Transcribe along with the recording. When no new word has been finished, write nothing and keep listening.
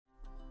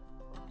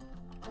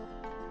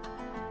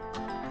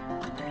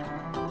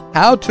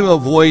How to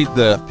avoid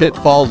the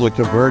pitfalls of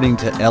converting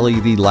to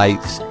LED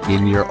lights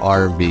in your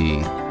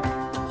RV.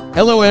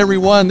 Hello,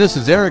 everyone. This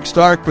is Eric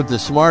Stark with the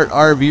Smart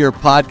RVer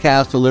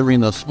podcast, delivering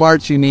the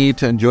smarts you need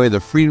to enjoy the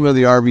freedom of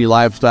the RV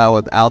lifestyle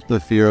without the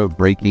fear of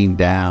breaking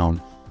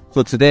down.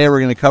 So today we're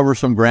going to cover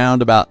some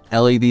ground about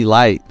LED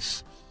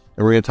lights,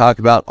 and we're going to talk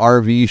about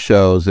RV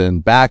shows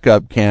and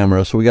backup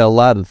cameras. So we got a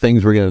lot of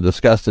things we're going to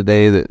discuss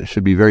today that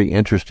should be very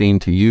interesting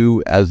to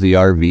you as the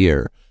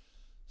RVer.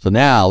 So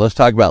now let's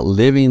talk about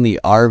living the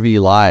RV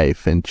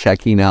life and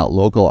checking out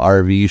local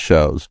RV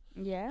shows.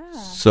 Yeah.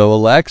 So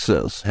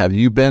Alexis, have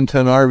you been to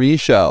an RV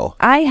show?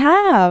 I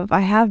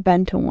have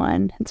been to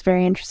one. It's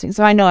very interesting.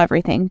 So I know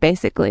everything,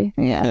 basically.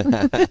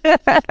 Yeah.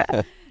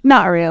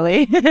 Not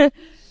really.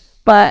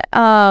 But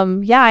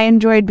yeah, I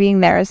enjoyed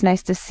being there. It's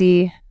nice to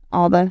see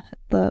all the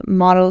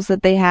models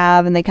that they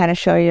have, and they kind of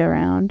show you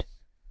around.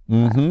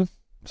 Mm-hmm.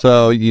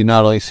 So you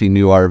not only see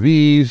new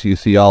RVs, you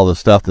see all the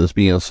stuff that's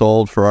being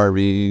sold for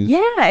RVs.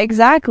 Yeah,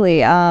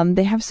 exactly.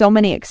 They have so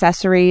many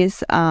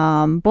accessories,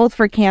 both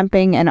for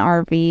camping and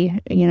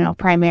RV,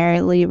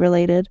 primarily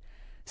related.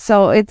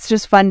 So it's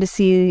just fun to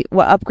see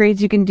what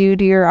upgrades you can do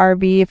to your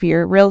RV if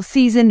you're a real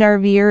seasoned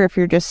RVer, if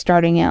you're just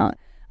starting out.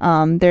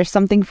 There's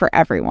something for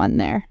everyone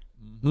there.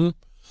 Mm-hmm.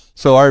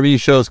 So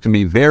RV shows can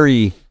be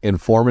very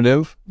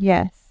informative.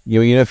 Yes.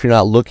 If you're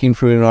not looking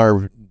for a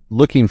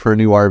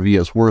new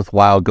RV, it's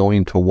worthwhile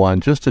going to one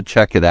just to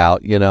check it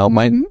out.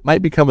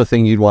 Might become a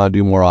thing you'd want to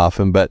do more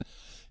often, but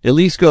at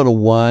least go to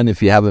one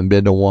if you haven't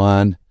been to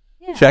one.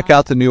 Yeah. Check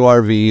out the new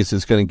RVs.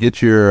 It's going to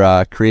get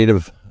your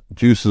creative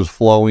juices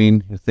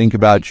flowing. Think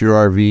about your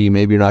RV.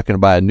 Maybe you're not going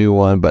to buy a new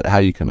one, but how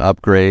you can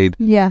upgrade.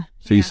 Yeah.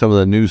 See some of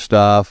the new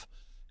stuff.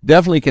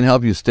 Definitely can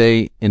help you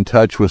stay in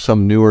touch with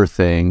some newer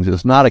things.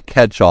 It's not a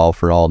catch-all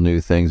for all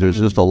new things. There's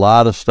just a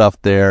lot of stuff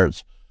there.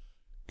 It's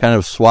kind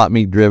of swap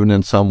meet driven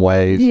in some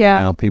ways.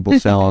 Yeah. People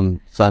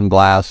selling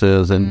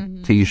sunglasses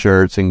and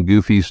T-shirts and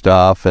goofy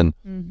stuff. And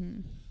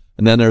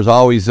then there's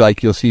always,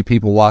 you'll see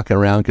people walking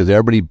around because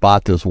everybody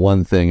bought this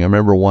one thing. I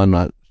remember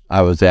one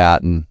I was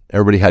at, and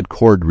everybody had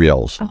cord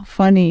reels. Oh,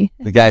 funny.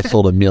 The guy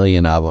sold 1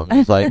 million of them.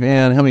 It's like,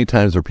 man, how many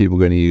times are people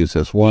going to use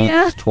this?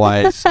 Once,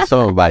 twice. Some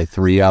of them buy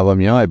 3 of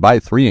them. I buy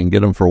 3 and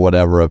get them for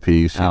whatever a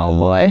piece. Oh,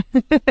 boy.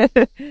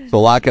 So a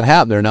lot can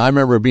happen there. Now, I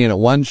remember being at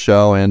one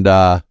show, and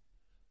I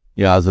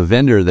was a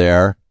vendor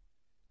there,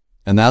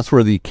 and that's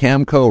where the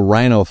Camco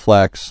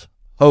Rhino-Flex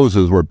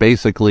hoses were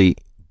basically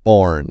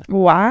born.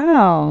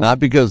 Wow. Not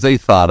because they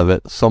thought of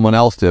it, someone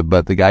else did,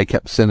 but the guy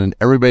kept sending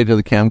everybody to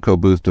the Camco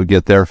booth to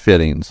get their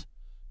fittings.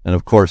 And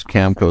of course,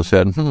 Camco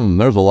said,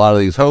 there's a lot of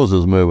these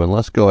hoses moving.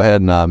 Let's go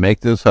ahead and make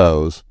this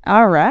hose.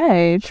 All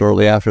right.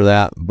 Shortly after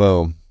that,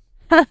 boom.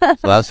 So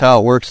that's how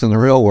it works in the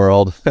real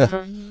world.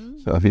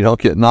 So if you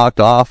don't get knocked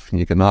off,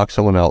 you can knock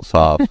someone else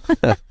off.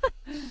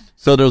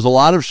 So there's a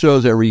lot of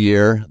shows every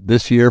year.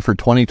 This year for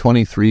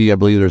 2023, I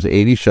believe there's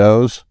 80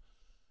 shows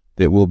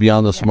that will be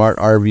on the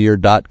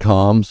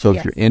smartrver.com. So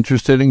if you're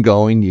interested in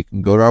going, you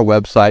can go to our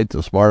website,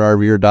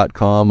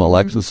 thesmartrver.com.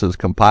 Alexis has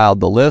compiled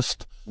the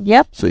list.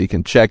 Yep. So you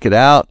can check it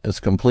out.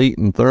 It's complete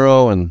and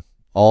thorough and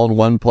all in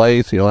one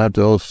place. You don't have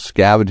to go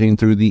scavenging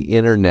through the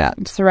internet.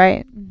 That's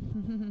right.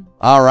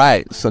 All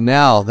right. So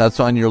now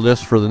that's on your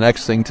list for the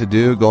next thing to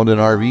do, going to an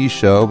RV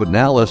show. But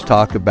now let's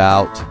talk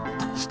about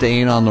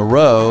staying on the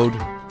road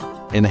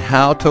and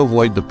how to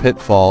avoid the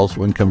pitfalls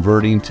when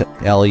converting to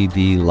LED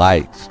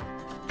lights.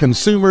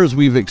 Consumers,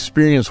 we've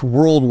experienced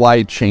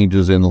worldwide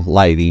changes in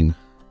lighting.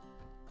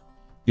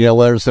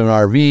 Whether it's an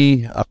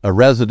RV, a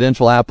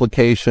residential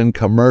application,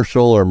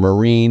 commercial or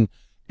marine,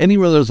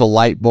 anywhere there's a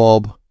light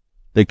bulb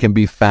that can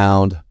be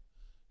found,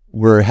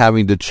 we're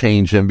having to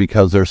change them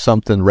because there's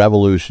something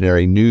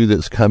revolutionary, new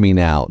that's coming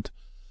out.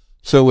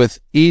 So with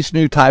each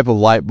new type of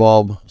light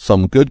bulb,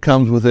 some good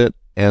comes with it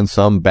and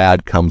some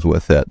bad comes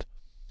with it.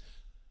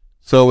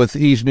 So with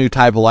each new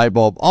type of light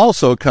bulb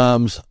also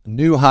comes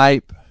new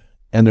hype,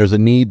 and there's a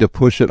need to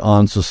push it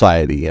on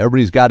society.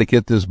 Everybody's got to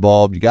get this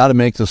bulb. You got to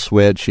make the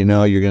switch. You're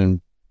going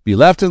to be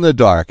left in the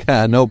dark.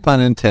 No pun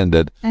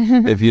intended.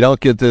 If you don't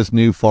get this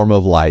new form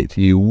of light,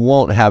 you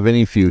won't have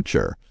any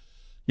future.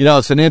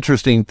 It's an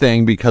interesting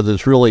thing because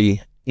it's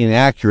really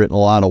inaccurate in a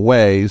lot of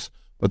ways,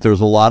 but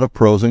there's a lot of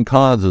pros and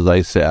cons, as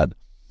I said.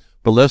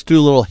 But let's do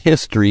a little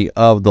history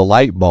of the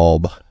light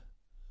bulb.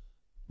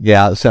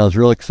 Yeah, it sounds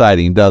real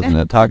exciting, doesn't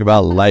it? Talk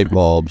about light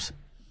bulbs.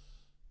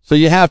 So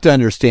you have to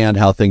understand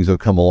how things have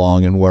come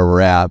along and where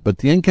we're at. But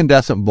the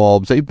incandescent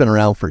bulbs, they've been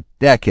around for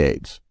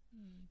decades.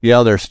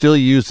 They're still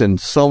used in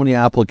so many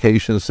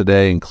applications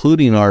today,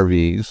 including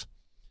RVs.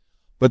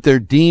 But they're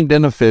deemed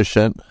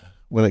inefficient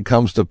when it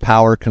comes to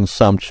power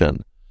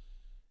consumption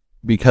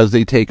because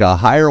they take a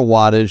higher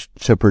wattage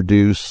to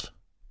produce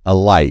a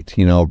light,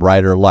 a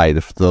brighter light.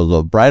 If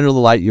the brighter the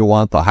light you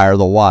want, the higher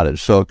the wattage.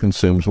 So it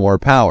consumes more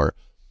power.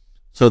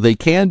 So they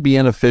can be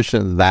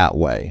inefficient that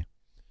way.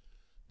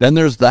 Then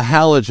there's the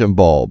halogen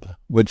bulb,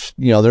 which,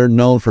 they're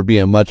known for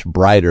being much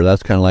brighter.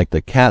 That's kind of like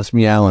the cat's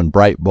meow and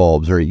bright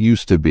bulbs, or it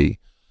used to be.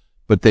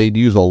 But they'd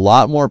use a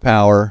lot more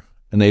power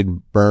and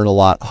they'd burn a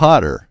lot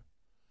hotter.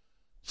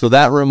 So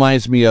that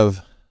reminds me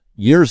of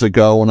years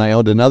ago when I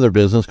owned another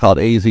business called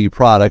AZ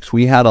Products.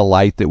 We had a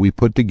light that we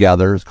put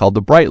together. It's called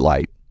the Bright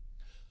Light.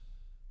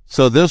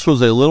 So this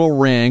was a little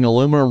ring,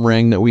 aluminum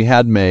ring that we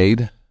had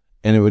made,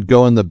 and it would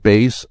go in the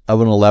base of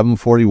an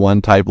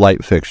 1141 type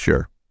light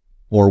fixture,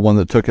 or one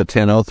that took a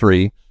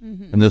 1003.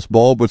 Mm-hmm. And this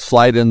bulb would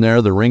slide in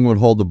there. The ring would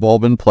hold the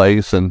bulb in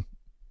place and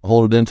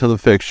hold it into the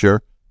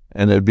fixture,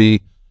 and it'd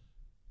be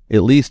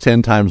at least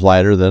 10 times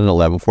lighter than an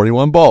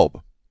 1141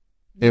 bulb.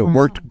 It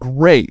worked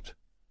great.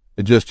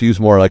 It just used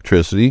more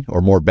electricity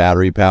or more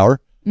battery power,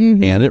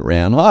 and it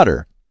ran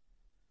hotter.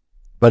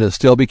 But it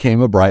still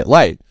became a bright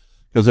light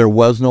because there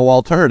was no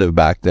alternative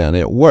back then.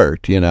 It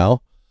worked,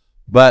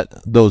 but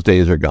those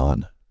days are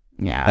gone.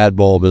 Yeah. That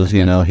bulb is,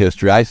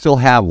 history. I still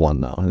have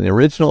one, though, in the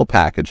original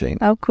packaging.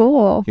 Oh,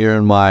 cool. Here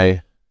in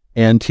my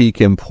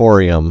antique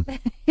emporium.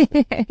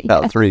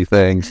 About 3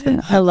 things.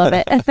 I love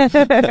it.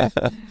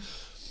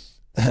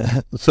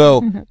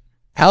 So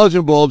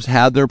halogen bulbs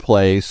had their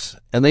place,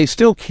 and they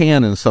still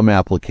can in some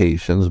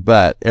applications,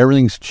 but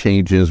everything's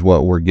changes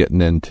what we're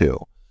getting into.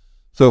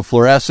 So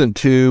fluorescent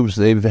tubes,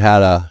 they've been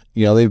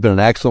an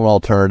excellent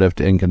alternative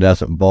to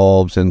incandescent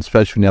bulbs, and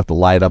especially when you have to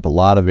light up a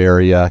lot of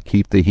area,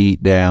 keep the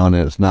heat down,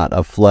 and it's not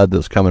a flood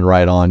that's coming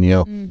right on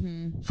you.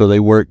 Mm-hmm. So they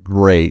work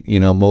great.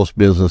 Most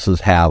businesses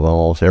have them.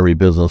 Almost every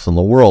business in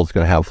the world is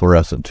going to have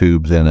fluorescent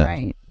tubes in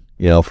it,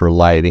 right. For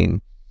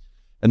lighting.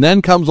 And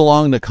then comes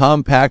along the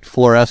compact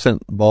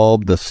fluorescent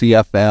bulb, the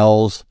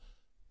CFLs.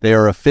 They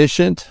are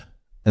efficient,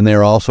 and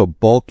they're also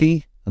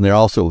bulky, and they're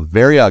also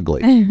very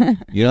ugly.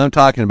 You know what I'm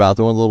talking about?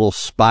 The one little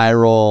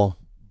spiral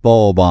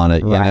bulb on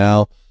it,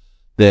 right.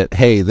 That,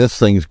 hey, this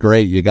thing's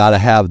great. You got to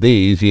have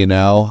these,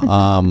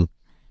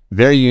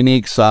 Very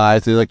unique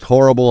size. They looked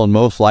horrible in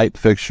most light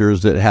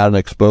fixtures that had an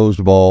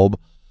exposed bulb.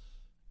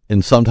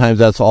 And sometimes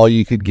that's all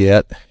you could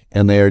get,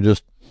 and they are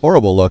just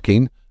horrible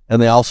looking.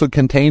 And they also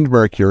contained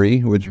mercury,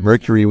 which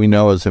mercury we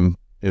know is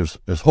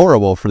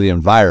horrible for the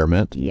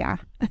environment. Yeah.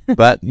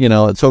 But,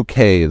 it's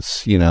okay.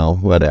 It's,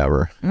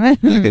 whatever. I'm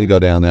going to go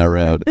down that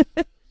road.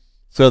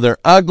 So they're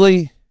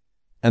ugly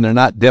and they're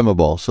not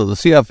dimmable. So the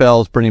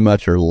CFLs pretty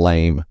much are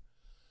lame.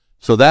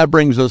 So that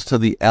brings us to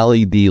the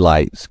LED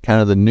lights,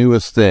 kind of the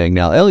newest thing.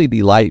 Now, LED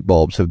light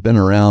bulbs have been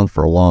around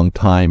for a long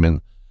time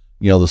in,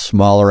 the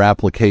smaller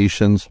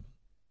applications,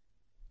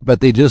 but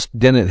they just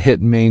didn't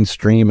hit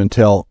mainstream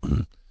until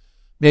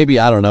maybe,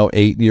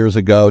 8 years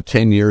ago,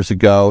 10 years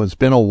ago. It's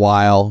been a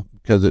while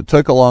because it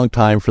took a long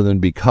time for them to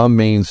become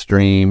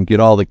mainstream, get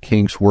all the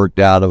kinks worked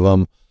out of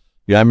them.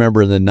 Yeah, I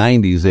remember in the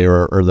 90s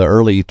or the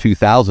early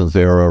 2000s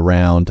they were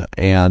around,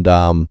 and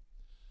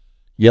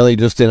they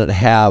just didn't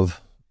have,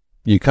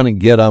 you couldn't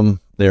get them.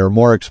 They were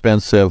more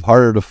expensive,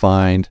 harder to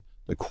find.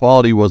 The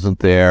quality wasn't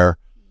there,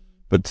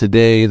 but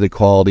today the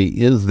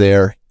quality is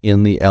there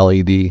in the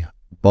LED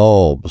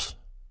bulbs,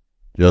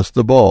 just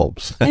the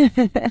bulbs.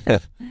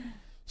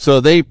 So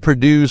they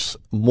produce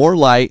more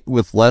light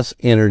with less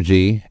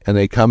energy, and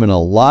they come in a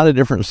lot of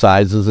different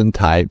sizes and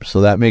types,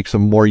 so that makes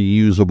them more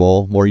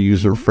usable, more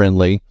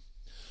user-friendly.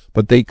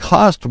 But they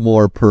cost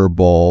more per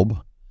bulb,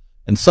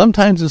 and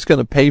sometimes it's going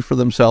to pay for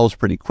themselves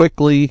pretty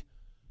quickly,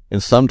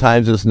 and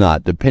sometimes it's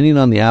not, depending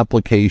on the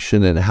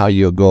application and how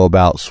you go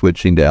about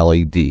switching to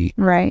LED.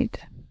 Right.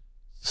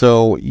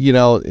 So,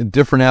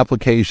 different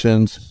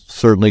applications,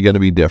 certainly going to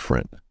be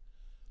different.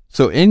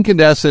 So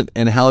incandescent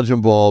and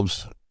halogen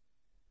bulbs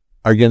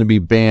are going to be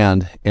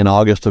banned in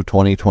August of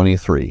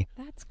 2023.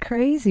 That's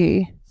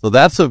crazy. So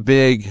that's a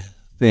big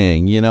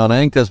thing, and I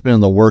think that's been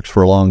in the works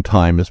for a long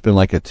time. It's been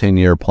like a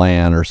 10-year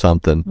plan or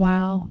something.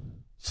 Wow.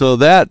 So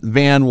that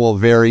ban will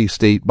vary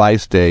state by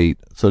state.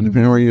 So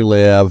depending on where you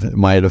live, it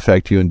might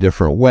affect you in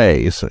different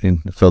ways.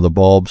 And so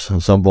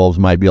some bulbs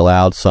might be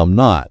allowed, some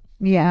not.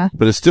 Yeah.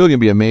 But it's still going to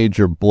be a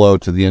major blow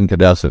to the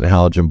incandescent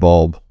halogen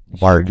bulb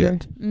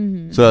market. Sure.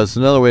 Mm-hmm. So it's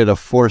another way to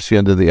force you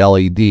into the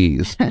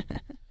LEDs.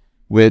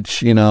 Which,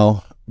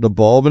 the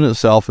bulb in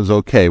itself is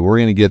okay. We're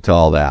going to get to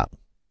all that.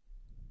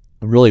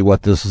 Really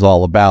what this is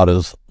all about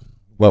is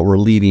what we're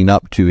leading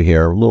up to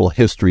here. A little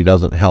history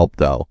doesn't help,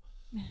 though.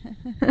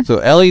 So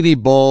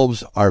LED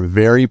bulbs are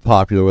very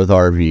popular with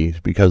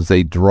RVs because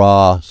they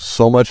draw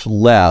so much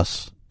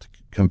less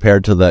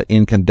compared to the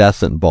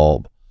incandescent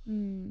bulb.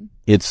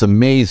 It's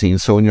amazing.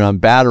 So when you're on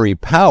battery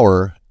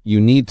power, you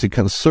need to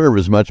conserve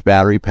as much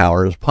battery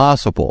power as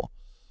possible.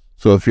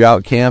 So if you're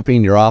out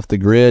camping, you're off the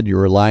grid,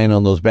 you're relying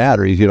on those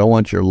batteries, you don't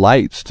want your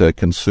lights to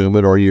consume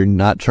it, or you're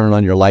not turning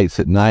on your lights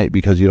at night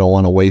because you don't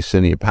want to waste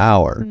any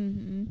power.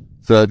 Mm-hmm.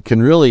 So it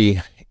can really,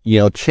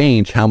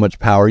 change how much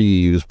power you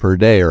use per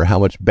day or how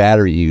much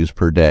battery you use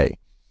per day.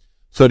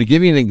 So to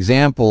give you an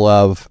example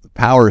of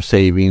power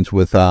savings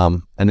with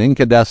an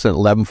incandescent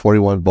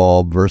 1141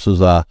 bulb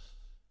versus a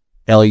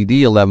LED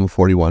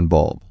 1141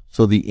 bulb.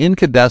 So the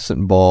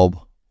incandescent bulb,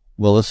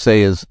 well, let's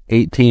say is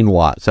 18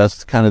 watts.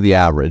 That's kind of the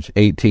average,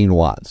 18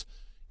 watts.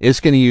 It's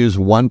going to use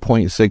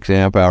 1.6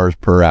 amp hours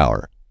per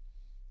hour.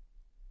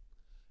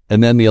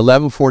 And then the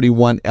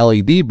 1141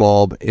 LED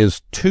bulb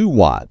is 2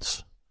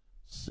 watts.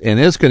 And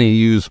it's going to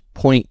use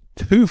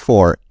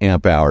 0.24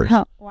 amp hours.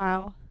 Oh,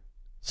 wow.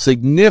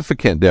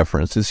 significant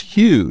difference. It's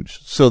huge.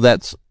 So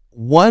that's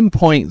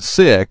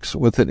 1.6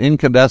 with an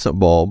incandescent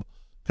bulb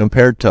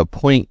compared to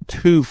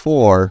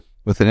 0.24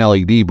 with an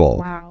LED bulb.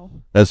 Wow.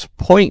 That's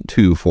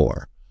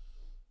 0.24.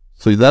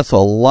 So that's a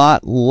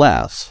lot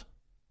less.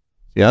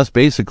 Yeah, that's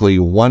basically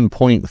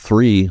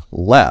 1.3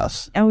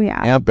 less Oh,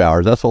 yeah. amp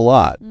hours. That's a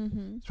lot,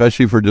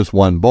 especially for just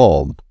one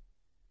bulb.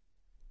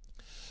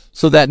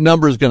 So that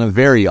number is going to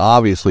vary,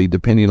 obviously,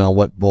 depending on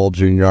what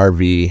bulbs are in your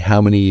RV,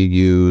 how many you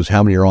use,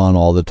 how many are on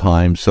all the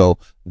time. So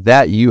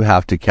that you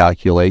have to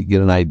calculate,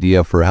 get an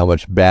idea for how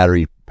much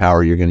battery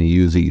power you're going to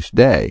use each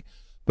day.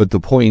 But the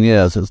point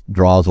is, it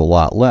draws a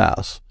lot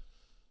less.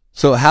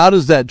 So how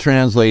does that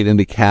translate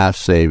into cash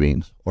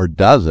savings, or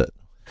does it?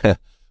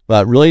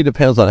 Well, it really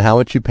depends on how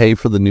much you pay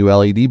for the new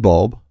LED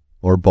bulb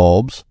or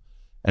bulbs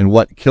and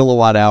what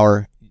kilowatt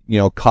hour,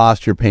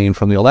 cost you're paying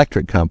from the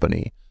electric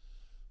company.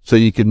 So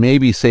you could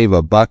maybe save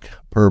 $1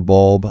 per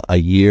bulb a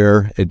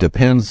year. It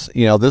depends.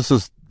 This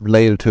is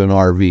related to an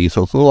RV,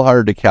 so it's a little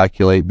harder to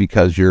calculate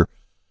because you're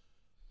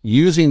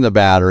using the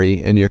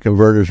battery and your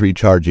converter's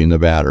recharging the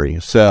battery.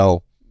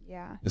 So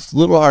Yeah. it's a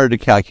little harder to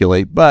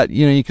calculate, but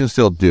you can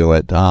still do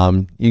it.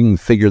 You can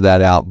figure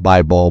that out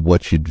by bulb,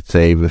 what you'd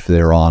save if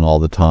they're on all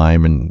the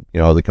time and,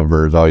 the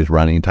converter's always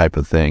running type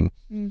of thing.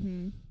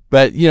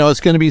 But, it's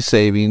going to be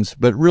savings,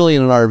 but really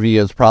in an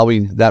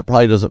RV, that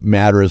probably doesn't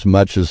matter as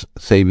much as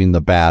saving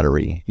the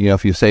battery.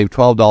 If you save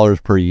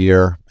 $12 per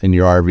year in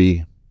your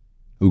RV,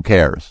 who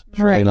cares? It's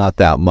really Right. not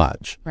that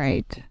much.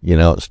 Right.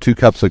 It's 2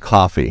 cups of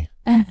coffee.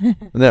 Isn't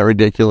that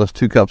ridiculous?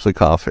 2 cups of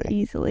coffee.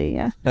 Easily,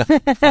 yeah.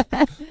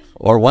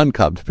 Or 1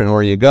 cup, depending on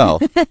where you go.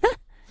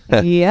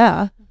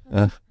 Yeah.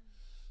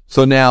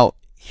 So now,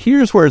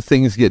 here's where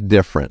things get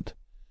different.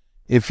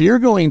 If you're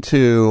going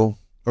to,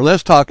 or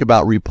let's talk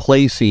about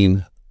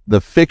replacing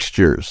the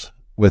fixtures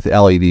with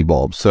LED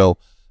bulbs. So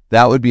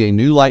that would be a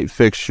new light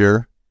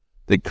fixture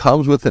that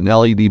comes with an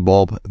LED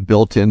bulb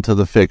built into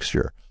the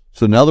fixture.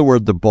 So in other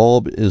words, the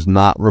bulb is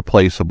not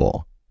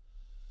replaceable.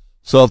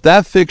 So if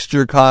that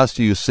fixture costs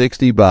you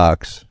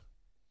 $60,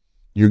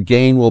 your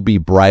gain will be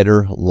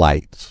brighter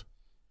lights.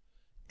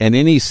 And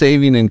any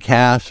saving in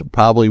cash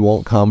probably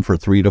won't come for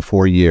 3 to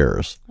 4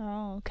 years.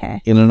 Oh,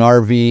 okay. In an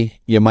RV,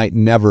 you might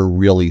never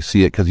really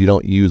see it because you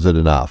don't use it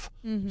enough.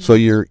 So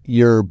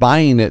you're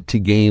buying it to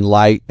gain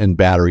light and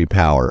battery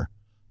power,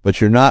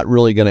 but you're not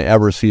really going to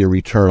ever see a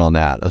return on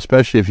that,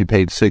 especially if you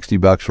paid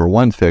 $60 for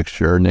one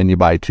fixture and then you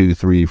buy 2,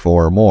 3,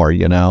 4 more,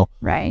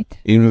 Right.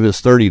 even if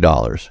it's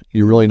 $30,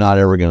 you're really not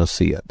ever going to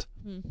see it.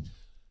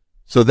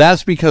 So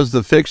that's because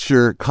the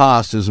fixture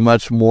cost is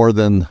much more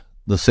than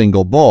the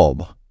single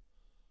bulb.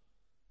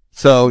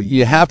 So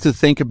you have to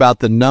think about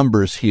the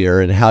numbers here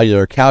and how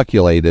they're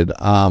calculated.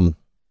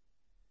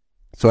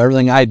 So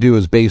everything I do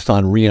is based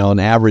on, an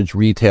average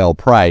retail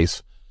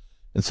price.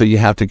 And so you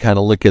have to kind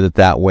of look at it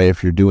that way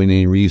if you're doing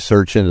any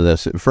research into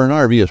this. For an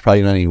RV, it's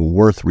probably not even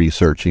worth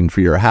researching.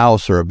 For your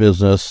house or a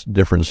business,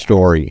 different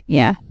story.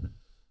 Yeah.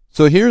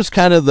 So here's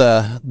kind of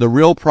the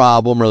real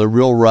problem or the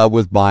real rub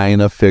with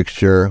buying a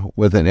fixture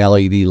with an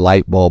LED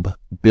light bulb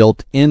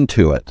built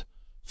into it.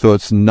 So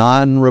it's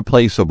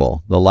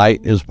non-replaceable. The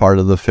light is part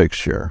of the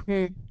fixture.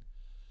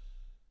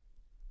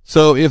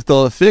 So if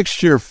the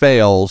fixture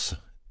fails,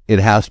 it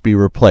has to be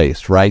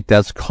replaced, right?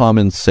 That's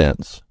common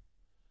sense.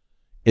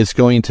 It's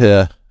going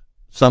to,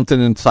 something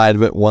inside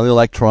of it, one of the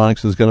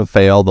electronics is going to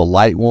fail. The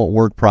light won't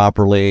work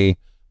properly,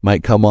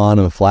 might come on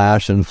and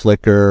flash and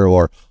flicker,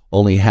 or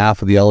only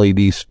half of the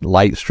LED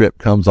light strip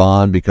comes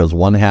on because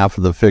one half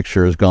of the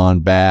fixture has gone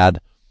bad.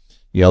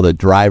 The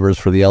drivers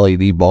for the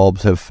LED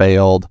bulbs have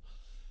failed.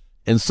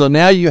 And so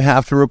now you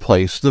have to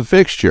replace the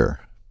fixture.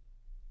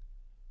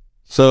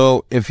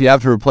 So if you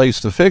have to replace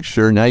the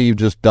fixture, now you've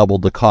just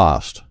doubled the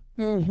cost.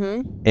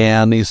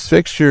 And these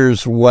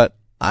fixtures, what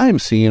I'm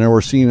seeing, or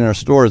we're seeing in our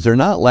stores, they're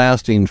not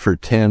lasting for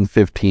 10,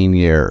 15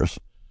 years.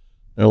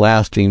 They're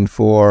lasting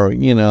for,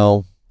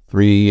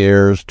 3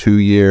 years, 2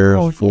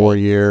 years, 4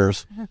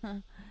 years.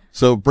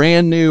 So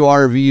brand new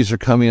RVs are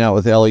coming out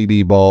with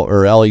LED bulb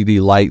or LED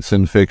lights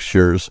and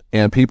fixtures,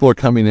 and people are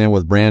coming in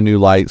with brand new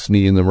lights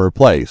needing them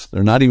replaced.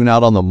 They're not even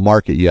out on the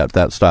market yet,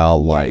 that style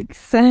of light.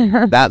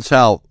 That's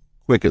how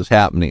quick it's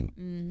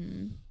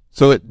happening.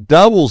 So it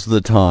doubles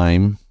the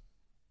time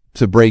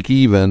to break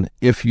even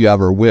if you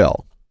ever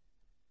will.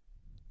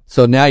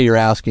 So now you're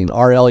asking,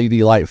 are LED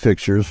light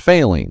fixtures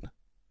failing?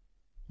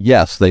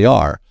 Yes, they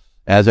are.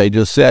 As I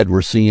just said,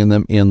 we're seeing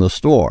them in the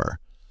store.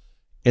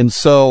 And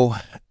so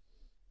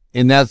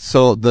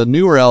the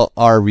newer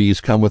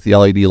RVs come with the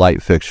LED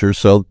light fixtures,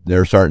 so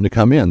they're starting to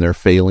come in. They're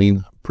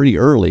failing pretty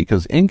early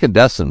because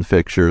incandescent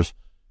fixtures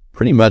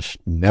pretty much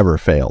never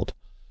failed.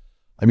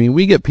 I mean,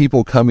 we get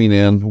people coming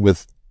in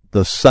with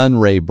the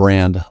Sunray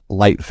brand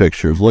light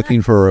fixtures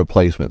looking for a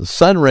replacement.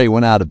 Sunray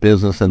went out of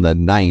business in the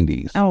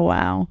 90s. Oh,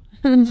 wow.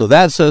 So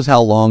that says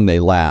how long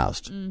they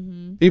last.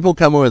 People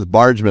come in with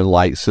Bargeman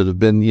lights that have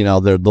been,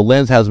 the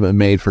lens hasn't been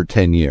made for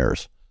 10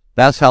 years.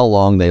 That's how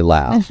long they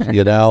last,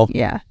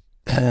 Yeah.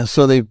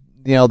 So they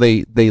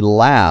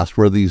last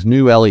where these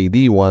new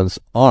LED ones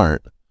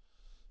aren't.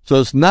 So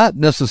it's not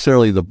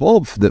necessarily the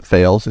bulb that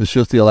fails, it's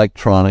just the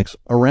electronics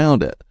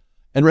around it.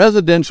 And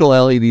residential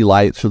LED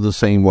lights are the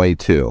same way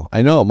too.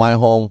 I know at my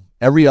home,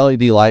 every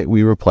LED light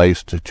we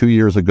replaced 2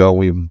 years ago,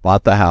 we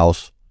bought the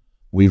house,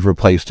 we've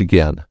replaced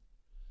again.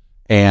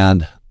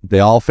 And they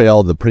all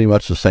fail pretty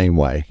much the same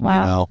way.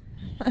 Wow.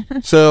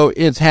 So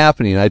it's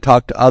happening. I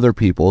talked to other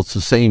people. It's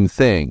the same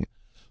thing.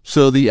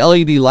 So the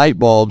LED light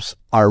bulbs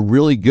are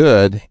really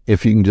good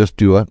if you can just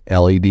do an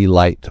LED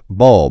light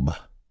bulb.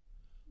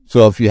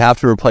 So if you have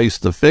to replace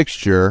the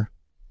fixture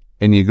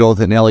and you go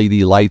with an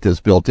LED light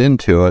that's built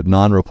into it,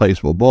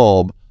 non-replaceable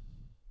bulb,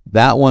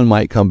 that one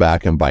might come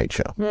back and bite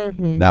you.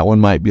 Mm-hmm. That one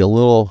might be a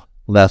little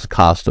less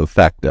cost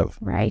effective.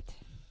 Right.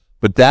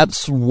 But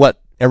that's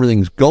what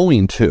everything's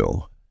going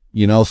to,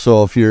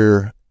 so if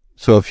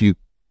you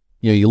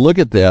look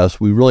at this,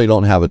 we really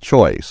don't have a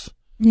choice.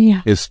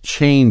 Yeah. It's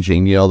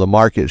changing, the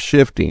market's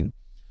shifting.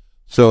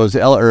 So as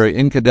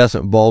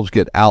incandescent bulbs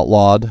get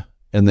outlawed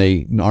and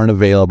they aren't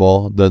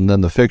available, then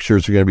the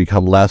fixtures are going to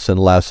become less and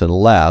less and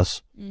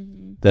less.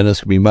 Mm-hmm. Then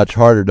it's going to be much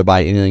harder to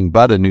buy anything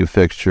but a new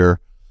fixture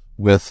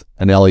with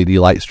an LED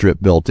light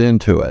strip built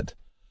into it.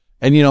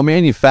 And,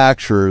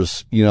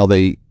 manufacturers,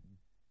 they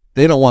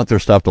don't want their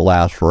stuff to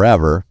last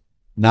forever.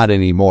 Not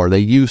anymore. They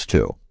used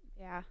to.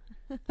 Yeah.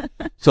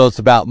 So it's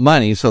about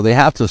money. So they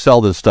have to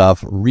sell this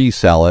stuff,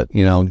 resell it,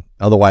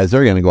 otherwise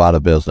they're going to go out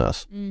of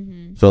business.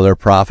 Mm-hmm. So their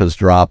profits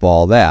drop,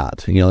 all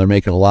that. They're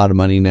making a lot of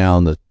money now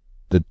in the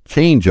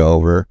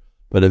changeover,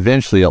 but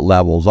eventually it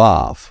levels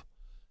off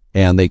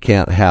and they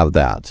can't have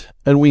that.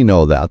 And we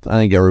know that. I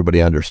think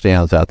everybody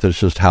understands that. That's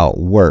just how it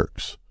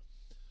works.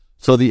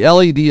 So the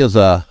LED is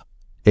a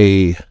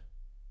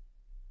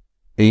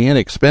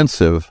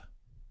inexpensive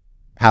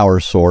power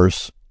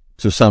source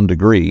to some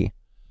degree.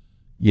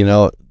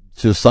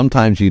 Just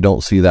sometimes you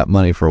don't see that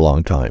money for a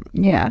long time.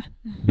 Yeah.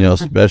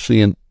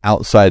 Especially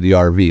outside the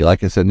RV.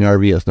 Like I said, in the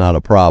RV, it's not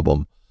a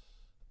problem.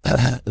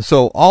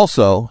 So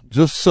also,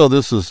 just so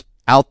this is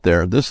out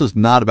there, this is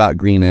not about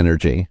green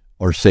energy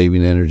or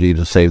saving energy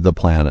to save the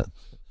planet.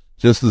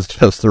 This is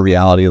just the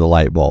reality of the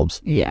light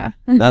bulbs. Yeah.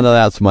 None of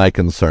that's my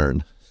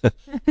concern.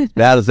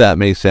 Bad as that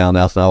may sound,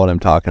 that's not what I'm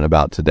talking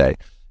about today.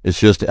 It's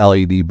just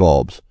LED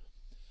bulbs.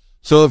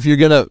 So if you're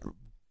going to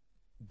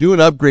do an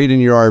upgrade in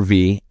your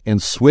RV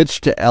and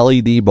switch to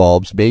LED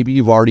bulbs, maybe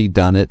you've already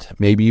done it,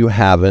 maybe you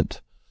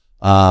haven't.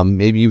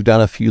 Maybe you've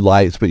done a few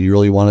lights, but you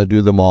really want to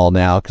do them all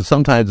now, because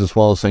sometimes it's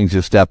one of those things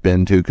you step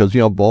into, because,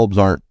 bulbs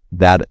aren't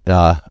that,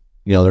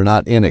 they're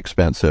not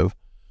inexpensive.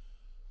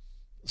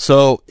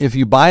 So if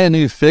you buy a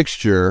new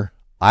fixture,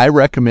 I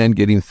recommend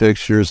getting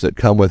fixtures that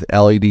come with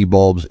LED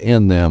bulbs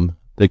in them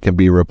that can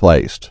be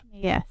replaced.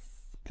 Yes.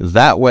 Because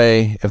that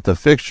way, if the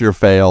fixture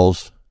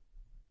fails,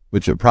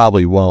 which it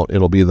probably won't,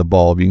 it'll be the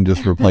bulb. You can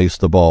just replace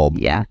the bulb.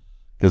 Yeah.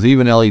 Because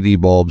even LED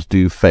bulbs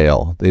do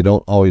fail. They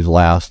don't always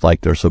last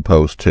like they're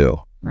supposed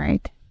to.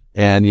 Right.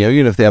 And,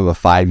 even if they have a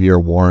 5-year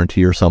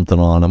warranty or something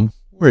on them,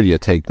 where do you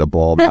take the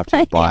bulb after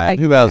you buy it?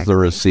 Who has the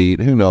receipt?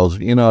 Who knows?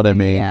 You know what I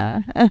mean?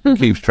 Yeah. Who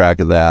keeps track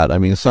of that? I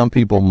mean, some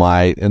people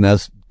might, and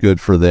that's good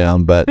for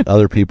them, but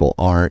other people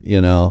aren't,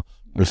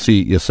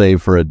 Receipt you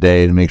save for a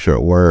day to make sure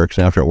it works.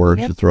 And after it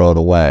works, you throw it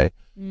away.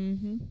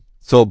 Mm-hmm.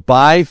 So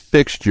buy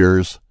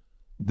fixtures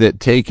that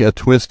take a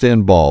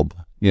twist-in bulb,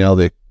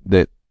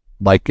 that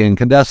like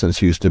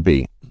incandescents used to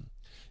be.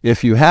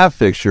 If you have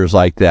fixtures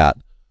like that,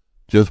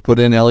 just put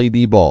in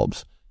LED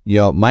bulbs.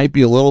 It might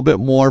be a little bit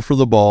more for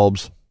the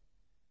bulbs,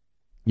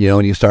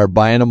 and you start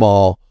buying them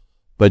all,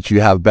 but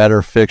you have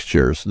better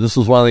fixtures. This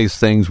is one of these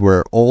things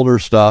where older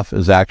stuff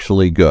is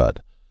actually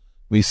good.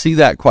 We see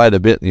that quite a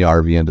bit in the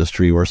RV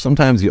industry, where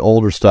sometimes the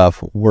older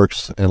stuff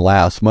works and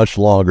lasts much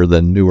longer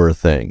than newer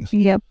things.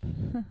 Yep.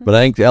 But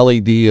I think the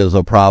LED is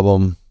a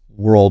problem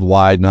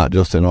worldwide, not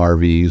just in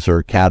RVs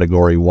or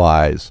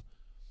category-wise.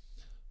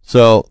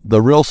 So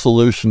the real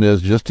solution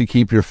is just to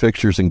keep your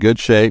fixtures in good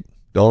shape.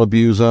 Don't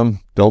abuse them.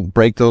 Don't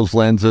break those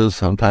lenses.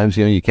 Sometimes,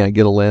 you can't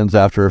get a lens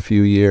after a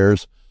few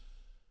years.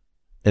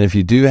 And if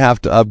you do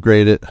have to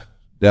upgrade it,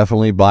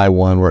 definitely buy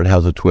one where it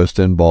has a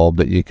twist-in bulb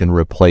that you can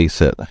replace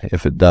it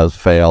if it does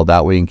fail.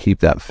 That way you can keep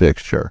that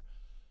fixture.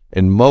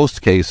 In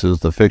most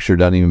cases, the fixture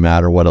doesn't even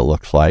matter what it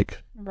looks like.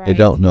 Right. They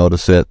don't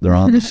notice it. They're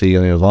on the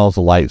ceiling. As long as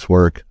the lights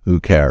work, who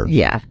cares?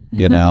 Yeah.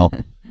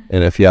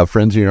 And if you have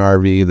friends in your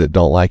RV that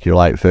don't like your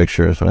light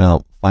fixtures,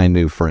 well, find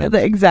new friends.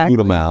 Exactly.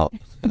 Boot them out.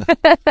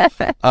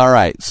 All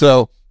right.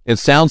 So it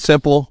sounds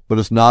simple, but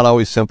it's not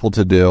always simple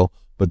to do.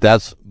 But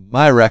that's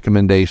my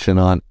recommendation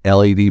on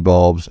LED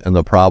bulbs and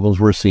the problems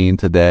we're seeing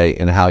today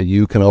and how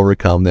you can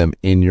overcome them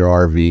in your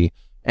RV.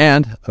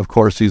 And, of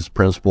course, these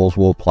principles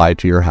will apply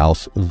to your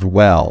house as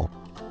well.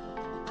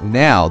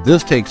 Now,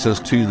 this takes us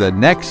to the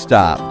next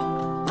stop,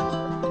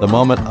 the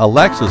moment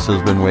Alexis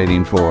has been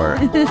waiting for.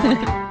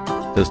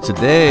 Because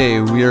today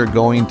we are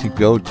going to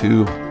go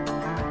to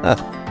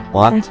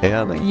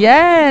Montana.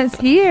 Yes,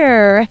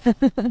 here.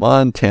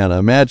 Montana.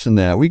 Imagine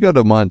that. We go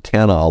to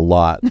Montana a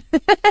lot.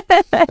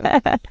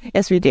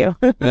 Yes, we do.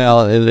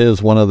 Well, it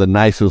is one of the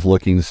nicest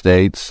looking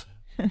states.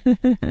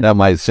 That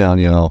might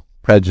sound,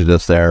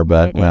 prejudice there,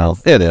 but,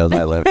 it is.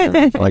 I live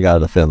here, so I got to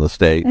defend the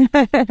state.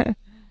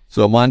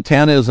 So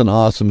Montana is an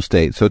awesome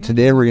state. So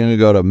today we're going to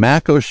go to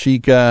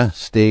Makoshika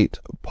State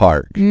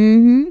Park.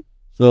 Mm-hmm.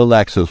 So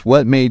Alexis,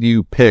 what made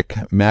you pick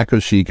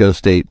Makoshika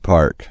State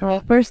Park?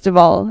 Well, first of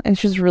all,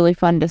 it's just really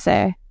fun to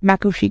say.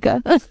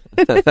 Makoshika.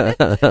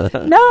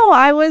 No,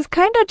 I was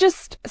kind of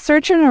just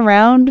searching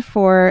around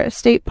for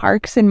state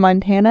parks in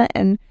Montana,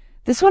 and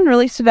this one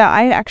really stood out.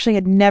 I actually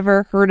had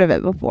never heard of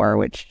it before,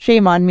 which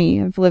shame on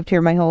me. I've lived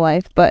here my whole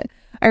life, but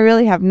I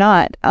really have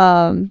not.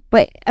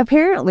 But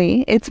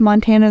apparently it's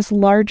Montana's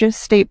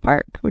largest state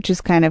park, which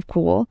is kind of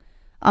cool.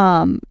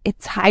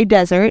 It's high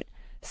desert,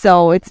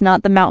 so it's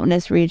not the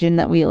mountainous region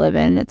that we live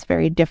in. It's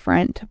very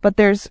different, but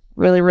there's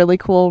really, really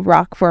cool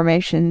rock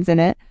formations in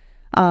it.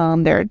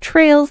 There are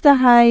trails to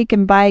hike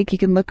and bike. You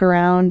can look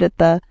around at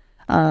the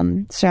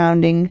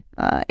surrounding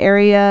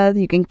area.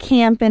 You can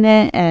camp in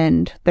it,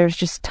 and there's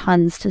just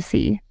tons to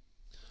see.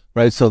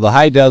 Right, so the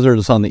high desert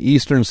is on the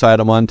eastern side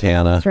of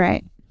Montana. That's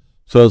right.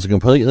 So it's a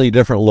completely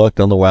different look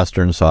than the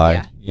western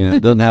side. Yeah. It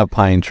doesn't have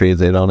pine trees.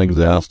 They don't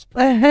exist.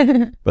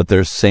 But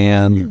there's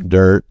sand,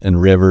 dirt, and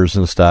rivers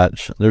and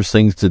such. There's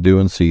things to do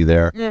and see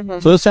there. Mm-hmm.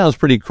 So this sounds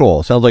pretty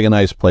cool. Sounds like a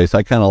nice place.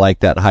 I kind of like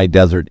that high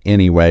desert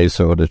anyway,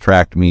 so it would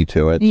attract me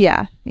to it.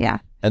 Yeah.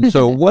 And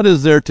so what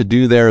is there to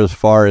do there as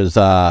far as,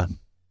 but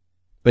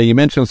you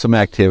mentioned some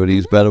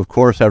activities, but of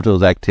course after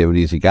those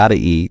activities, you got to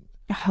eat.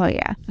 Oh,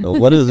 yeah. So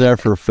what is there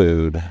for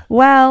food?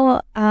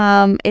 Well,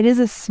 it is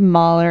a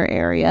smaller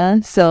area,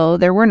 so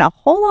there weren't a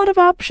whole lot of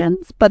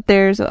options, but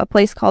there's a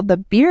place called the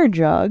Beer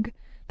Jug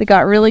that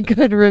got really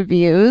good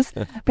reviews.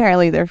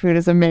 Apparently their food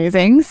is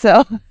amazing,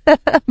 so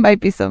might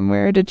be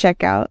somewhere to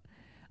check out.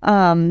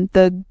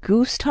 The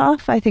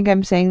Gustav, I think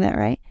I'm saying that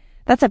right.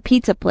 That's a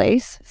pizza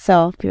place,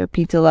 so if you're a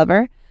pizza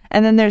lover.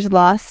 And then there's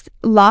Los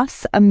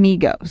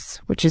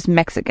Amigos, which is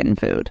Mexican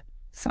food,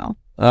 so...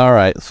 All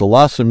right, so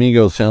Los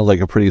Amigos sounds like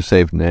a pretty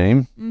safe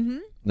name. Mm-hmm.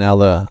 Now,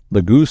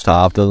 the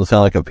Gustav doesn't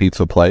sound like a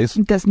pizza place.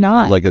 It does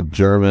not. Like a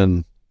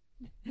German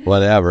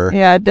whatever.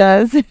 Yeah, it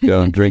does.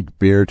 Go and drink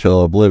beer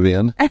till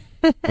oblivion.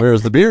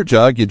 Whereas the Beer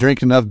Jug, you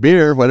drink enough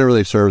beer, whatever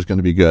they serve is going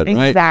to be good,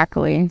 right?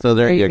 Exactly. So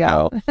there you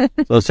go.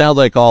 So it sounds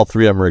like all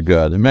three of them are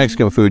good. And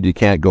Mexican food you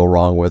can't go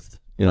wrong with,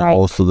 right.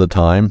 Most of the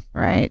time.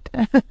 Right.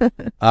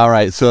 All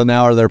right, so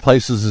now are there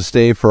places to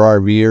stay for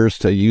RVers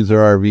to use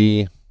their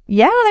RV?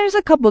 Yeah, there's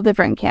a couple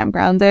different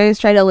campgrounds. I always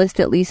try to list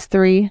at least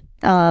 3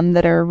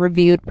 that are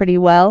reviewed pretty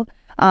well.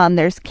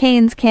 There's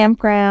Canes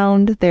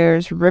Campground,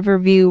 there's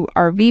Riverview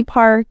RV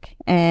Park,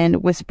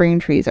 and Whispering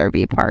Trees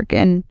RV Park.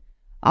 And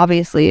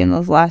obviously in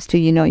those last 2,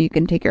 you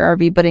can take your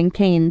RV, but in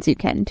Canes you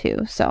can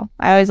too. So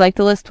I always like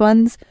to list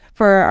ones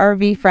for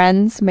RV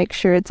friends, make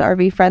sure it's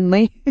RV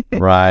friendly.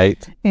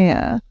 Right.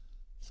 Yeah.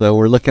 So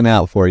we're looking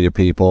out for you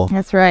people.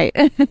 That's right.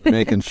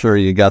 Making sure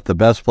you got the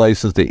best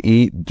places to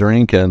eat,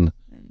 drink, and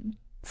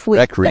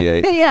sleep.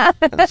 Recreate. Yeah.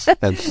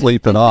 and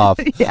sleep it off.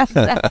 Yeah,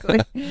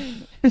 exactly.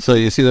 So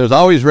you see, there's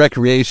always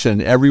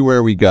recreation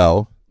everywhere we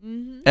go.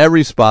 Mm-hmm.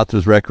 Every spot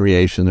there's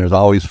recreation. There's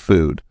always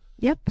food.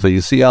 Yep. So you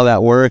see how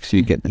that works?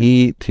 You can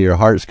eat to your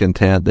heart's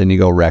content, then you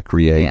go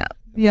recreate. Yeah.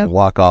 Yep.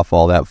 Walk off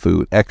all that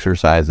food,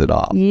 exercise it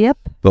off. Yep.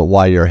 But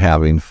while you're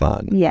having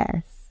fun.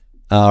 Yes.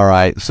 All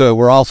right. So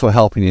we're also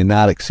helping you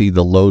not exceed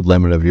the load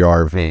limit of your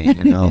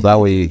RV. That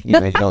way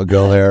you don't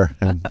go there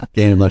and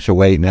gain a bunch of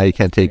weight. Now you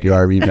can't take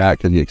your RV back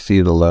because you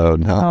exceed the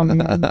load. Oh,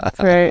 man. That's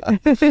right.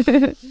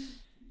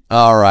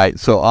 All right.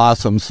 So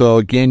awesome. So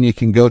again, you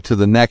can go to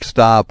the next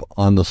stop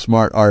on the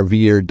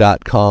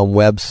smartrver.com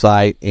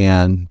website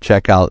and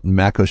check out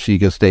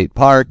Makoshika State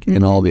Park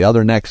and all the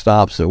other next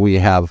stops that we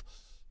have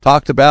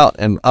talked about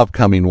and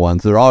upcoming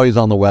ones. They're always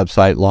on the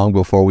website long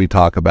before we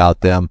talk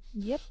about them.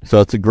 Yep.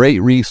 So it's a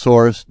great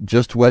resource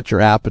just to whet your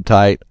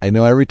appetite. I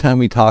know every time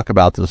we talk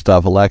about this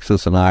stuff,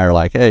 Alexis and I are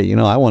like, hey,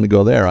 I want to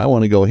go there. I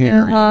want to go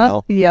here.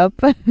 Yep.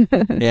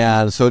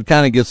 Yeah. So it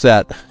kind of gets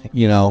that,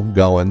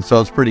 going. So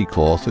it's pretty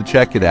cool. So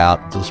check it out.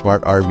 It's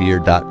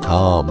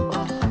smartrver.com.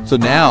 So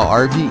now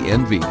RV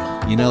Envy.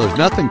 There's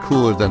nothing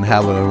cooler than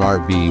having an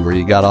RV where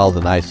you got all the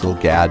nice little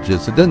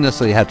gadgets. It doesn't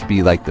necessarily have to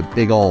be like the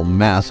big old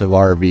massive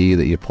RV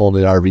that you pull to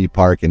the RV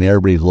park and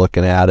everybody's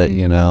looking at it,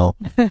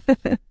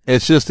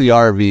 It's just the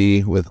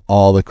RV with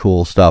all the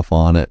cool stuff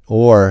on it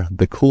or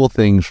the cool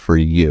things for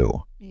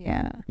you.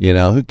 Yeah.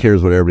 Who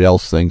cares what everybody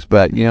else thinks?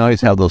 But, always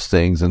have those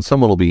things and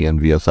someone will be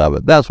envious of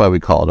it. That's why we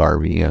call it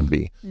RV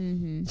Envy.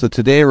 Mm-hmm. So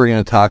today we're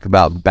going to talk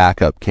about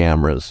backup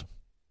cameras.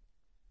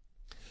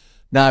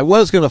 Now, I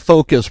was going to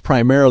focus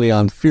primarily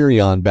on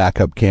Furrion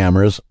backup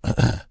cameras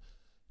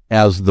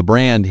as the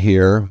brand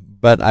here,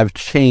 but I've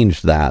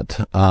changed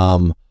that.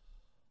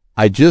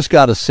 I just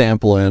got a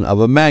sample in of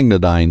a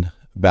Magnedyne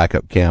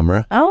backup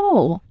camera.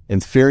 Oh.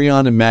 And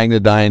Furrion and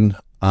Magnedyne,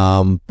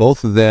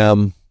 both of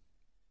them,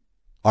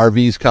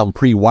 RVs come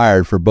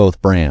pre-wired for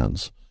both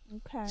brands.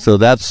 Okay. So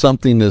that's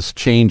something that's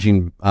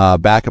changing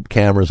backup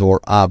cameras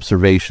or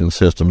observation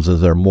systems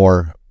as they're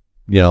more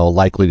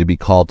likely to be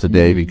called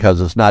today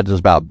because it's not just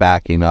about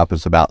backing up,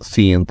 it's about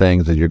seeing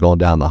things as you're going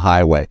down the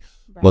highway.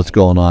 Right. what's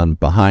going on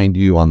behind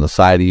you, on the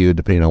side of you,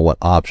 depending on what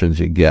options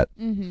you get.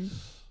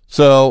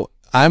 So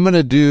I'm going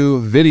to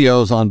do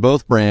videos on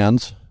both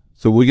brands.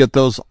 So we get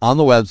those on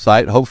the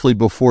website, hopefully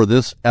before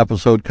this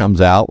episode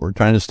comes out. We're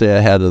trying to stay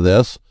ahead of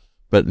this.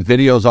 But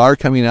videos are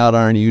coming out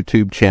on our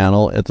YouTube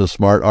channel at The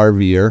Smart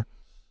RVer.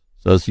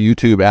 So it's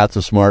YouTube at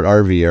The Smart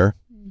RVer.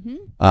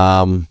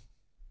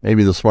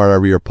 Maybe The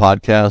Smart RVer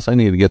Podcast. I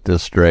need to get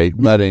this straight.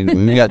 But anyway,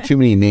 we got too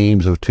many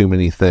names of too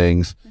many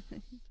things.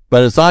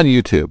 But it's on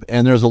YouTube.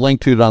 And there's a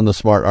link to it on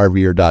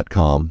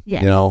thesmartrver.com.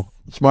 Yes. You know,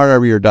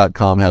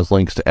 smartrver.com has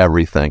links to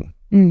everything.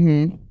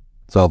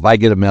 So if I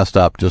get it messed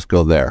up, just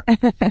go there.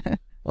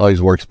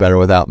 Always works better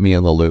without me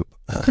in the loop.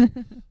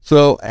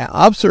 So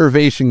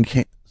observation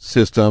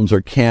systems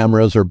or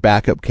cameras or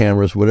backup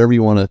cameras, whatever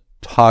you want to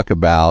talk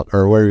about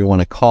or whatever you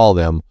want to call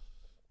them,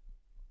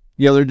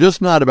 you know, they're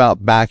just not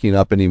about backing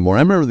up anymore.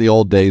 I remember the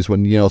old days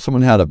when, you know,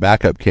 someone had a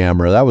backup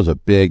camera. That was a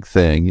big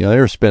thing. You know, they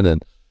were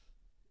spending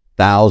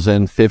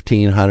 $1,000,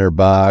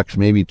 $1,500,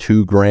 maybe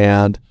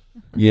 $2,000.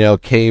 You know,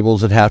 cables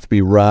that have to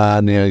be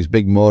run, you know, these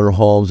big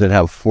motorhomes that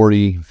have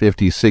 40,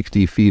 50,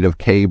 60 feet of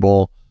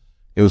cable.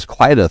 It was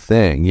quite a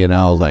thing, you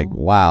know. I was like,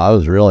 wow, that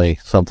was really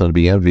something to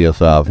be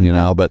envious of, you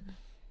know. But,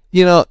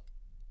 you know,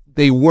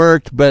 they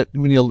worked, but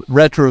when you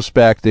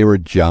retrospect, they were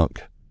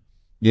junk.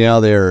 You know,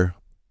 they're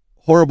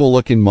horrible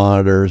looking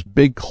monitors,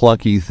 big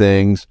clunky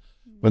things.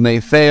 When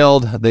they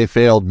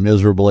failed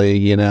miserably,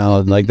 you know,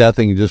 like that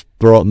thing, you just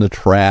throw it in the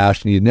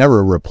trash and you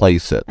never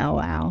replace it. Oh,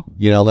 wow.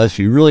 You know, unless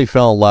you really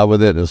fell in love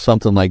with it. It's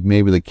something like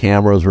maybe the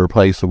camera was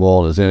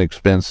replaceable and is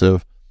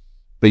inexpensive,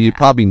 but you'd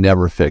probably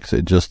never fix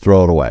it. Just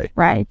throw it away.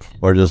 Right.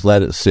 Or just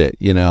let it sit,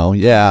 you know.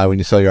 Yeah, when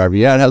you sell your RV,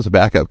 yeah, it has a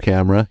backup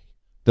camera.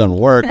 Doesn't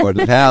work, but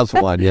it has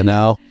one, you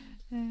know.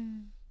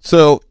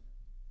 So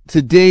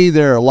today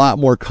they're a lot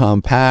more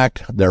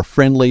compact. They're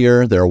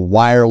friendlier. They're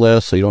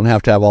wireless, so you don't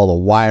have to have all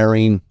the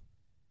wiring.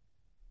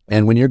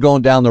 And when you're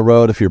going down the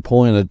road, if you're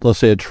pulling let's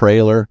say a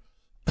trailer,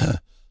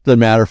 doesn't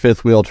matter,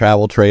 fifth wheel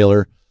travel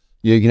trailer,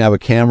 you can have a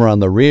camera on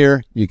the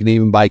rear. You can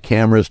even buy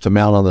cameras to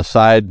mount on the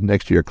side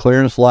next to your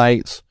clearance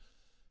lights.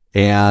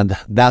 And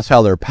that's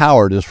how they're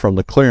powered, is from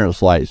the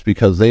clearance lights,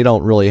 because they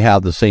don't really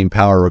have the same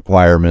power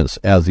requirements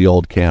as the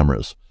old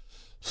cameras.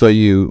 So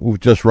you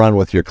just run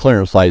with your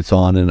clearance lights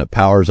on and it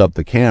powers up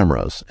the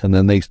cameras. And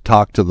then they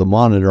talk to the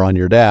monitor on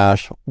your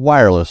dash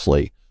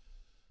wirelessly.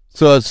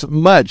 So it's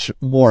much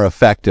more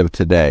effective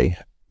today,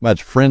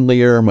 much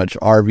friendlier, much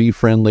RV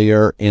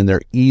friendlier, and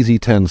they're easy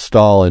to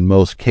install in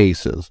most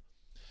cases.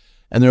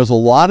 And there's a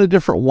lot of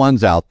different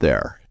ones out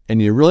there,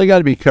 and you really got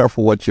to be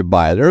careful what you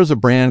buy. There's a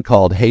brand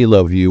called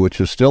Halo View, which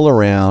is still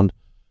around,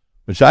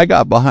 which I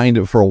got behind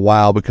it for a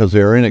while because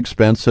they were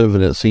inexpensive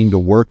and it seemed to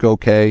work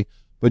okay,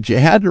 but you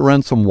had to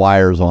run some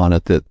wires on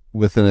it that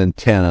with an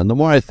antenna. And the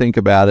more I think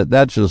about it,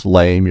 that's just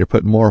lame. You're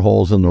putting more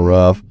holes in the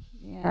roof.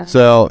 Yeah.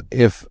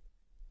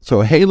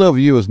 So Halo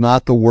View is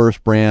not the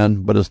worst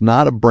brand, but it's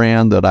not a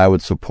brand that I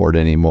would support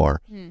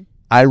anymore.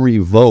 I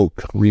remove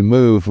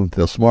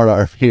the Smart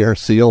RVer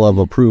seal of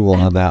approval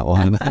on that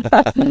one.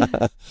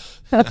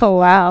 Oh,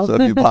 wow. So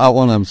if you bought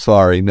one, I'm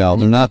sorry. No,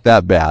 they're not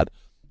that bad.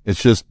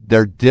 It's just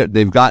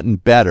they've gotten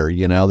better.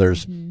 You know,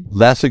 there's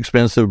less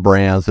expensive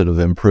brands that have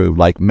improved,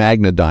 like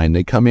Magnadyne.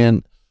 They come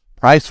in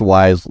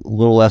price-wise a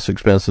little less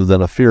expensive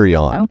than a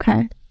Furrion.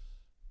 Okay.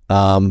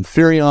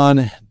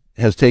 Furrion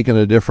has taken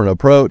a different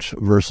approach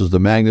versus the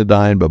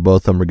Magnadyne, but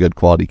both of them are good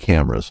quality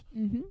cameras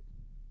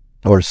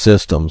or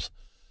systems.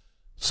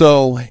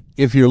 So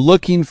if you're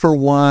looking for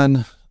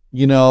one,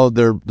 you know,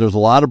 there's a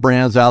lot of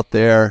brands out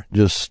there.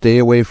 Just stay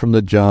away from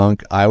the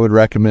junk. I would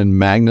recommend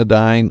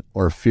Magnadyne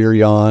or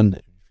Furrion.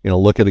 You know,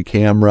 look at a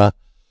camera.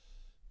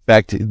 In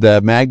fact,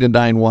 the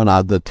Magnadyne one,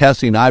 the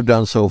testing I've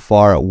done so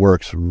far, it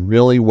works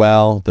really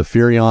well. The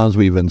Furrions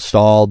we've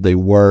installed, they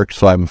work,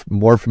 so I'm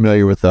more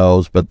familiar with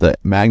those, but the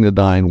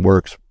Magnadyne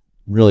works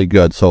really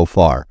good so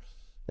far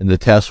in the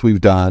tests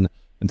we've done.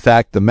 In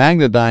fact, the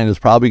Magnadyne is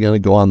probably going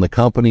to go on the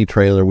company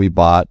trailer we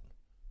bought,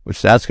 which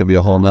that's going to be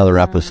a whole nother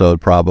episode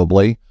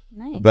probably.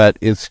 Nice. But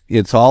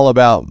it's all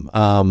about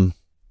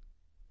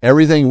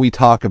everything we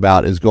talk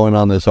about is going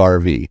on this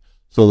RV.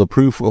 So the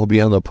proof will be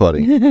in the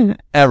pudding.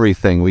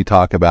 Everything we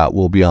talk about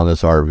will be on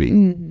this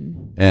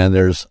RV. And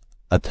there's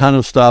a ton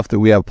of stuff that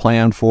we have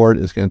planned for it.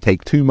 It's going to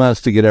take 2 months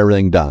to get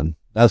everything done.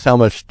 That's how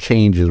much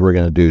changes we're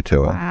going to do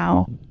to it.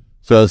 Wow.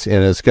 So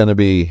it's going to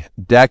be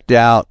decked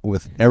out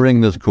with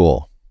everything that's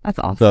cool. That's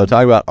awesome. So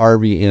talk about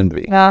RV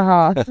envy.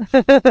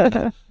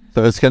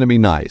 So it's going to be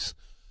nice.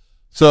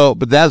 So,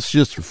 but that's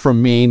just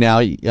from me.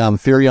 Now,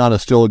 Furrion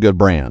is still a good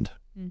brand,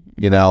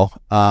 you know.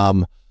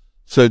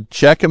 So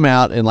check them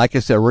out. And like I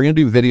said, we're going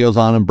to do videos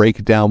on them, break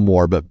it down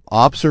more. But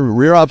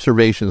rear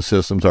observation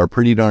systems are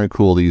pretty darn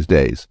cool these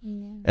days.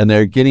 And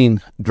they're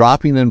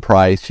dropping in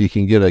price. You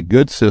can get a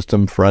good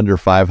system for under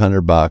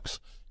 $500.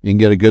 You can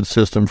get a good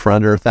system for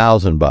under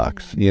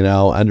 $1,000, you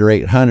know, under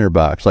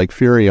 $800. Like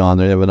Furrion,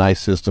 they have a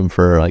nice system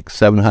for like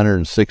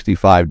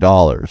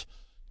 $765.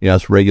 You know,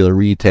 it's regular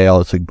retail.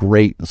 It's a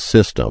great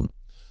system.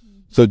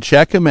 So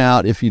check them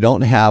out. If you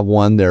don't have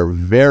one, they're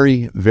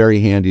very, very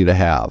handy to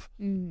have.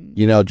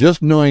 You know,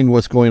 just knowing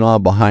what's going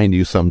on behind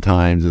you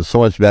sometimes is so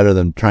much better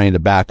than trying to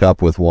back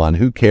up with one.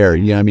 Who cares?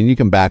 You know, I mean, you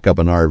can back up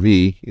an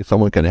RV.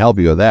 Someone can help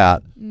you with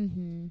that.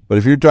 But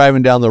if you're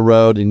driving down the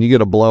road and you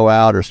get a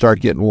blowout or start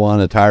getting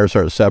one, a tire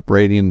starts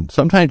separating,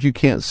 sometimes you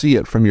can't see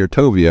it from your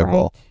tow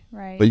vehicle.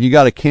 Right. But you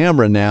got a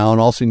camera now, and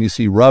all of a sudden you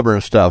see rubber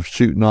and stuff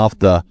shooting off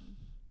the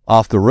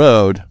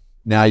road.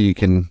 Now you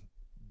can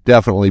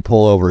definitely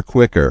pull over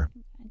quicker.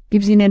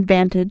 Gives you an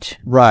advantage.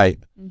 Right.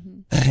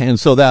 And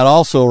so that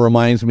also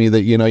reminds me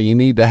that, you know, you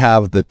need to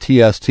have the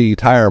TST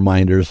tire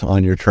minders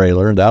on your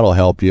trailer, and that'll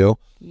help you.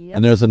 Yep.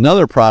 And there's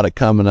another product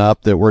coming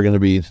up that we're going to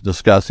be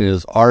discussing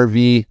is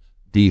RV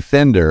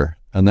Defender,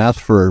 and that's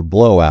for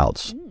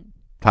blowouts.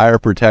 Tire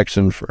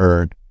protection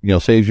for, you know,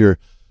 saves your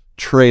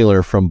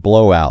trailer from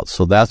blowouts.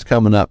 So that's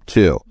coming up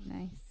too.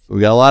 Nice.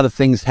 We got a lot of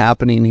things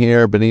happening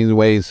here, but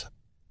anyways,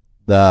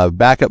 the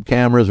backup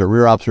cameras or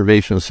rear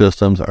observation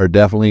systems are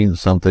definitely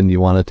something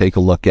you want to take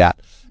a look at.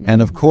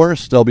 And of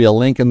course, there'll be a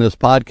link in this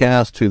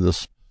podcast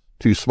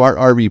to Smart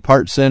RV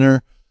Parts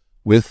Center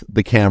with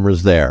the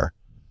cameras there.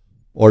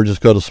 Or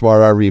just go to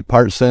Smart RV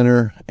Parts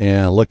Center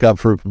and look up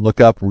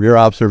rear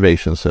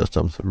observation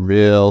systems.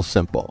 Real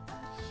simple.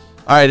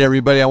 All right,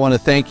 everybody, I want to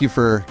thank you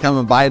for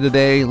coming by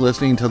today,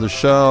 listening to the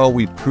show.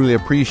 We truly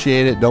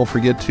appreciate it. Don't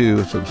forget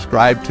to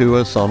subscribe to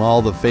us on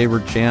all the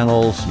favorite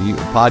channels,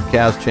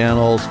 podcast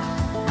channels,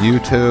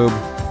 YouTube.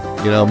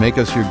 You know, make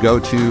us your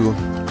go-to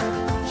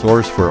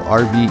source for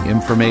RV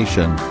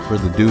information for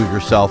the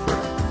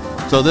do-it-yourselfer.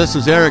 So this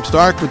is Eric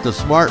Stark with the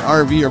Smart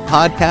RVer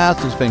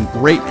Podcast. It's been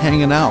great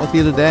hanging out with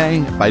you today.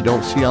 If I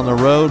don't see you on the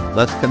road,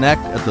 let's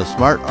connect at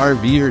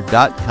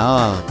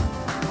thesmartrver.com.